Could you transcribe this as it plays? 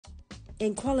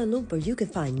In Kuala Lumpur, you can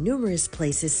find numerous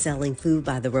places selling food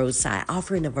by the roadside,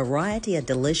 offering a variety of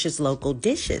delicious local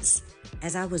dishes.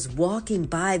 As I was walking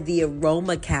by, the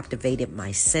aroma captivated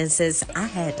my senses. I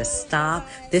had to stop.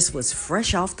 This was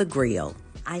fresh off the grill.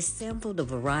 I sampled a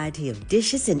variety of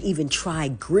dishes and even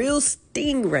tried grilled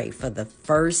stingray for the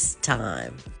first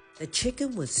time. The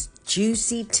chicken was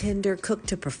juicy, tender, cooked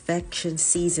to perfection,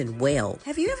 seasoned well.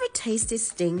 Have you ever tasted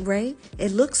stingray?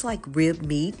 It looks like rib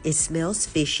meat. It smells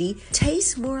fishy.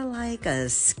 Tastes more like a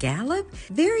scallop.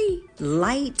 Very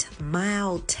light,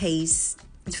 mild taste.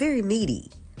 It's very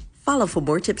meaty. Follow for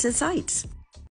more tips and sights.